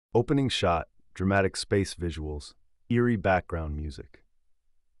Opening shot, dramatic space visuals, eerie background music.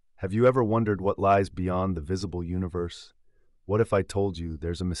 Have you ever wondered what lies beyond the visible universe? What if I told you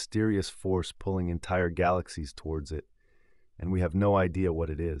there's a mysterious force pulling entire galaxies towards it, and we have no idea what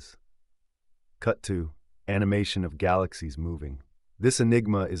it is? Cut to animation of galaxies moving. This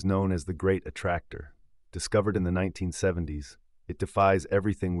enigma is known as the Great Attractor. Discovered in the 1970s, it defies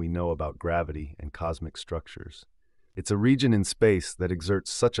everything we know about gravity and cosmic structures. It's a region in space that exerts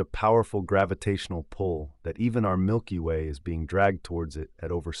such a powerful gravitational pull that even our Milky Way is being dragged towards it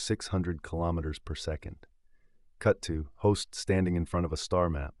at over 600 kilometers per second. Cut to host standing in front of a star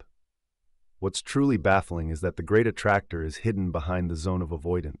map. What's truly baffling is that the Great Attractor is hidden behind the Zone of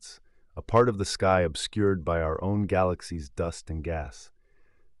Avoidance, a part of the sky obscured by our own galaxy's dust and gas.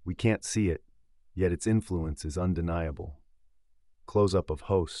 We can't see it, yet its influence is undeniable. Close-up of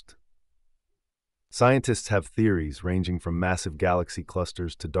host. Scientists have theories ranging from massive galaxy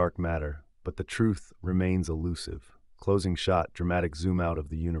clusters to dark matter, but the truth remains elusive. Closing shot, dramatic zoom out of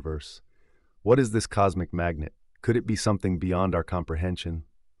the universe. What is this cosmic magnet? Could it be something beyond our comprehension,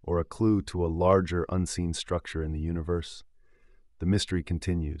 or a clue to a larger unseen structure in the universe? The mystery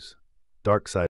continues. Dark side.